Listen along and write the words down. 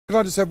Can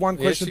I just have one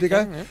question, you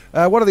Dicko? can,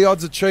 yeah. What are the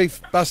odds of Chief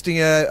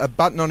busting a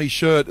button on his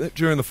shirt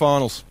during the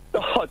finals?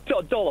 Oh,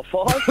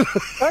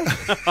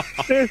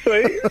 $1.05.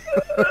 Seriously,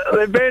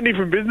 they banned him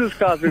from business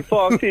cards with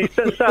Fox. He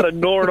just started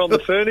gnawing on the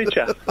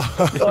furniture.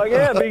 Like,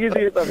 how big is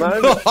he at the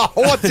moment?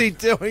 What's he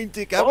doing,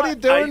 Dicko? What are you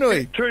doing to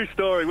him? True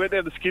story. Went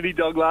down to Skinny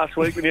Dog last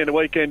week when he had a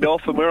weekend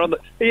off, and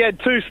he had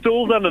 2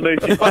 stools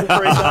underneath him, one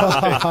for each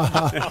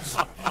arm.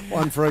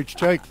 One for each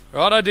cheek.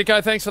 Righto,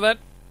 Dicko, thanks for that.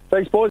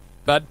 Thanks, boys.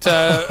 But,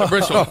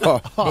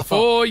 Bristol,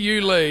 before you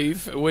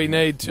leave, we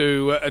need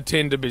to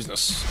attend to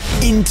business.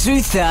 In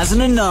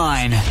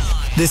 2009,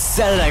 the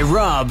Saturday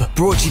Rub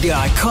brought you the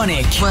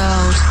iconic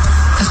World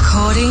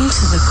according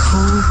to the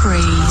Cool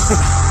Breeze.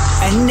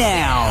 And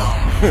now,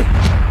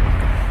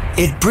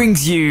 it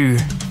brings you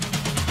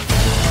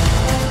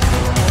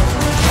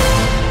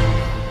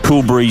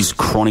Cool Breeze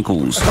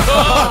Chronicles.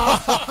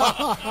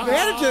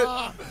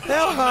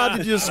 How hard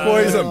did you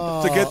squeeze him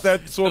to get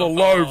that sort of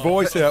low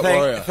voice out,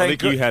 Warrior? I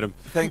think you had him.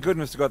 Thank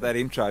goodness you got that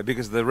intro,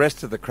 because the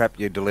rest of the crap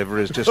you deliver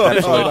is just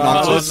absolute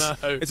nonsense.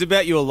 No. It's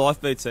about your life,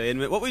 BT.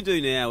 And what we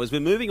do now is we're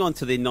moving on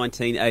to the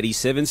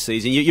 1987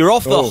 season. You're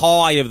off the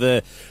high of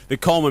the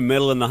Coleman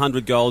medal and the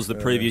 100 goals the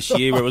previous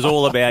year, where it was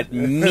all about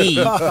me.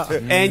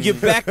 And you're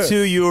back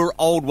to your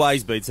old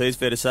ways, BT, it's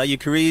fair to say. Your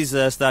career's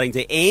starting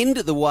to end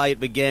the way it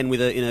began,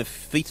 in a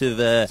feat of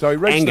So he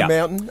reached anger. the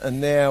mountain,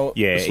 and now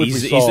Yeah, the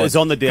slippery he's side.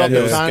 on the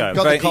downhill scope.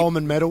 Got the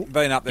Coleman medal.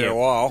 Been up there a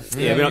while.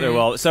 Yeah, been up there a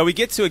while. So we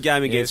get to a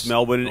game against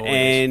Melbourne,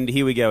 and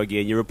here we go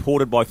again. You're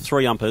reported by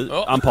 3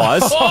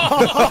 umpires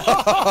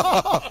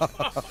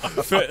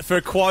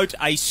for, quote,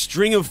 a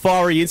string of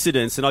fiery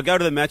incidents. And I go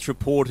to the match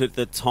report at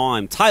the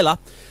time. Taylor,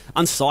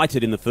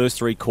 unsighted in the first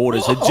 3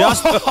 quarters, had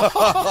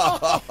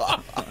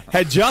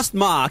just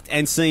marked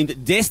and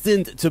seemed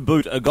destined to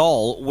boot a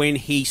goal when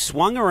he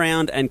swung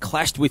around and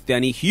clashed with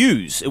Danny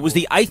Hughes. It was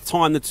the 8th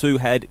time the two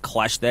had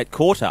clashed that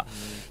quarter.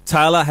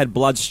 Taylor had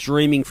blood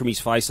streaming from his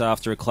face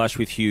after a clash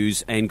with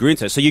Hughes and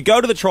Grinter. So you go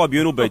to the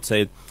tribunal,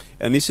 BT,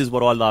 and this is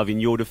what I love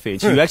in your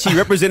defence. You actually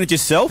represented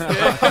yourself,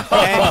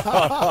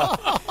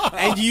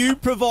 and you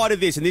provided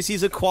this, and this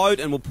is a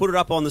quote, and we'll put it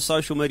up on the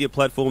social media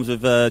platforms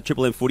of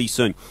Triple M Footy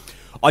soon.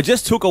 I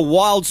just took a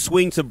wild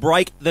swing to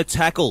break the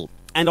tackle,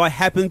 and I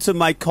happened to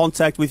make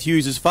contact with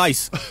Hughes'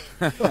 face.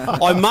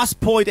 I must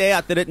point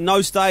out that at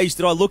no stage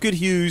did I look at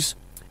Hughes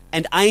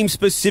and aim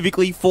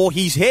specifically for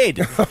his head.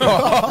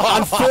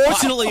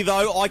 Unfortunately,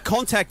 though, I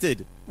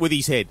contacted with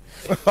his head.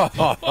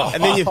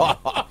 and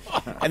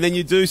then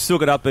you do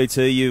sook it up,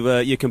 BT.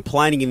 You're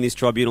complaining in this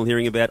tribunal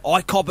hearing about,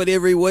 I cop it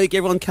every week,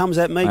 everyone comes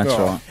at me. That's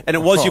right. And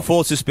it was your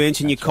 4th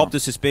suspension. You copped a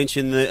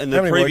suspension, and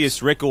the many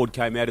previous record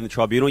came out in the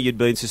tribunal. You'd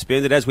been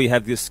suspended, as we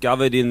have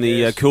discovered in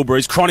the Cool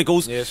Breeze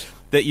Chronicles. Yes.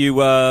 That you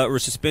were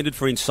suspended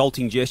for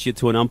insulting gesture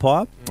to an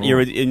umpire.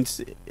 You're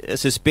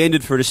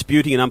suspended for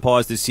disputing an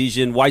umpire's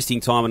decision, wasting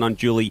time and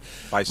unduly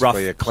Basically rough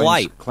a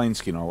play. clean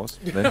skin I was.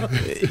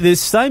 The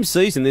same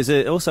season, there's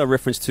also a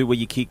reference to where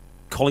you kick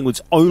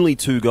Collingwood's only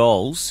 2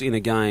 goals in a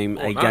game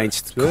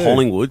against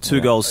Collingwood, 2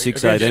 goals,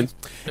 6-18.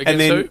 And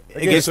then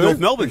against North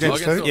Melbourne.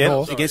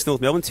 Against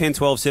North Melbourne,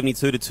 10-12,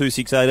 72 to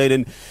 2-6-18.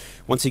 And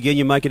once again,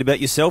 you make it about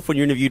yourself when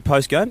you're interviewed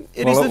post-game.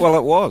 It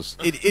was.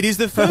 It is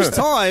the first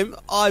time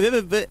I've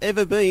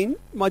ever been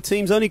my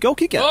team's only goal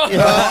kicker. In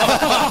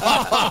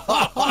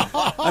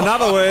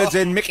other words,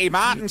 in Mickey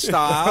Martin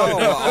style,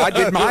 I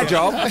did my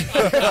job.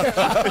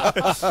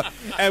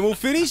 And we'll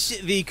finish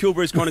the Cool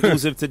Breeze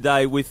Chronicles of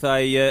today with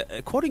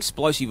a quite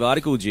explosive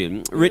article,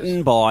 Jim,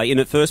 written in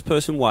a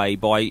first-person way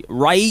by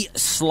Ray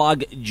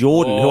Slug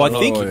Jordan, who I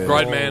think...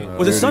 Great man.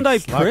 Was it Sunday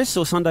Press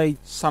or Sunday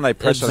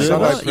Press.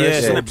 Observer?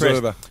 Sunday Press.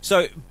 Press.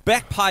 So,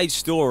 back page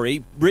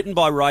story, written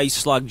by Ray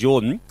Slug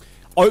Jordan.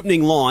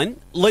 Opening line,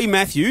 Lee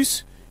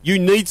Matthews, you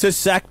need to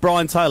sack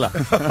Brian Taylor.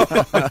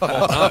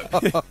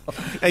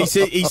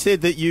 He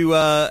said that you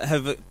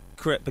have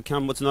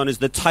become what's known as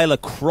the Taylor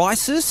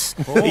crisis.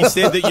 He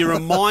said that you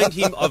remind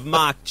him of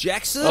Mark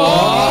Jackson.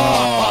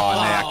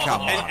 Now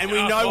come on. And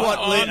we know what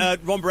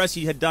Ron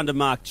Barassi had done to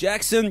Mark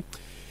Jackson.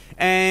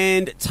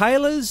 And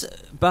Taylor's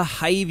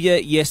behaviour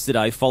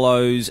yesterday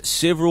follows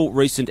several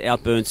recent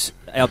outbursts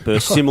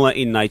similar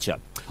in nature.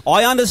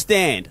 I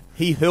understand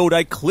he hurled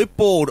a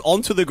clipboard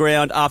onto the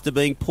ground after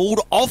being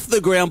pulled off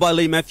the ground by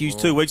Lee Matthews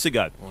 2 weeks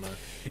ago.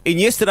 In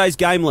yesterday's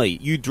game, Lee,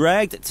 you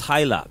dragged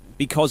Taylor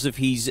because of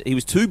he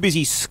was too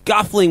busy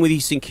scuffling with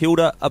his St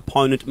Kilda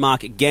opponent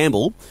Mark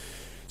Gamble.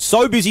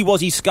 So busy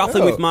was he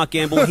scuffling with Mark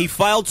Gamble, he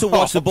failed to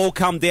watch the ball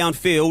come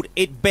downfield.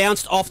 It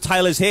bounced off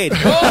Taylor's head.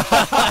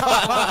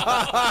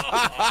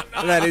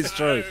 That is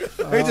true.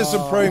 He's a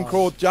Supreme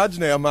Court judge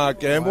now, Mark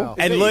Gamble. Wow.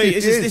 And Lee,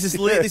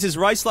 this is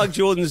Ray Slug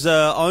Jordan's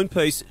own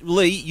piece.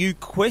 Lee, you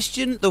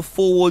question the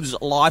forward's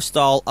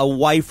lifestyle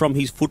away from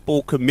his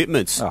football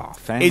commitments. Oh,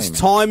 family, it's man.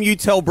 time you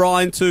tell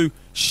Brian to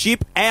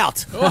Ship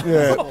out.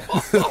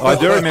 I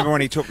do remember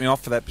when he took me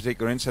off for that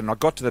particular incident. I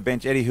got to the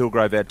bench. Eddie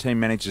Hillgrove, our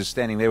team manager, is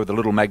standing there with a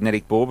little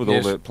magnetic board with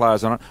all the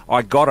players on it.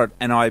 I got it,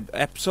 and I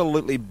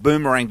absolutely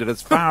boomeranged it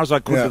as far as I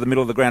could to the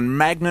middle of the ground.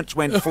 Magnets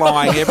went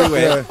flying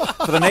everywhere.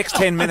 For the next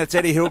 10 minutes,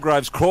 Eddie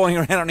Hillgrove's crawling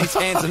around on his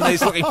hands and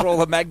knees looking for all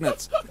the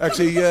magnets.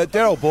 Actually,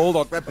 Daryl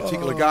Baldock, that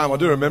particular game, I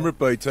do remember it,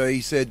 BT.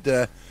 He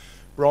said,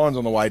 Brian's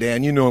on the way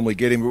down. You normally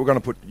get him, but we're going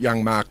to put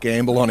young Mark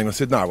Gamble on him. I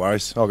said, no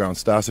worries, I'll go on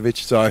Starcevic.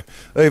 So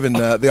even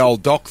the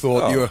old Doc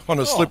thought you were on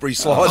a slippery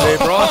slide there,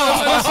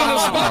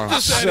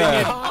 Brian.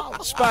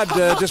 Spud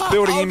just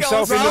building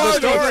himself into the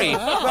story.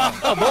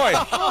 Oh, boy.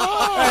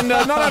 And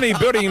not only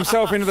building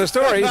himself into the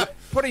story, he's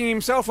putting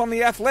himself on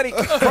the athletic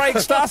Craig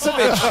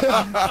Starcevic.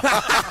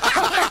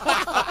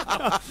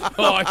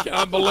 I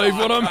can't believe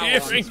what I'm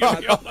hearing, to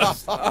be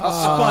honest. Did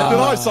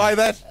I say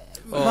that?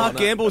 Mark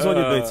Gamble's on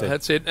your BT.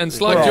 That's it. And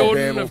Slug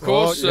Jordan, of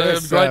course,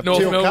 great North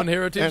Teal Melbourne Cup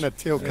heritage. And a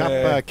Teal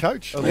Cup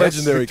coach. A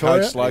legendary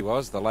Victoria. coach, Slug. He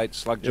was, the late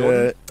Slug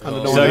Jordan.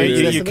 So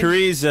your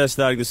career's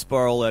starting to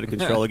spiral out of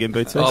control again,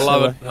 BT. I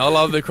love it. I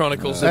love the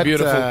Chronicles. They're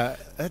beautiful.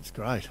 That's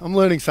great. I'm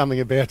learning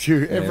something about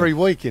you every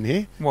week in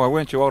here. Why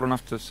weren't you old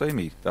enough to see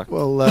me, Duck?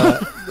 Well,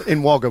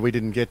 in Wagga we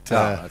didn't get.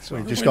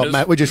 We just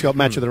got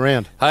match of the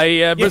round.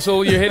 Hey,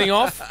 Bristol, you heading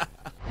off?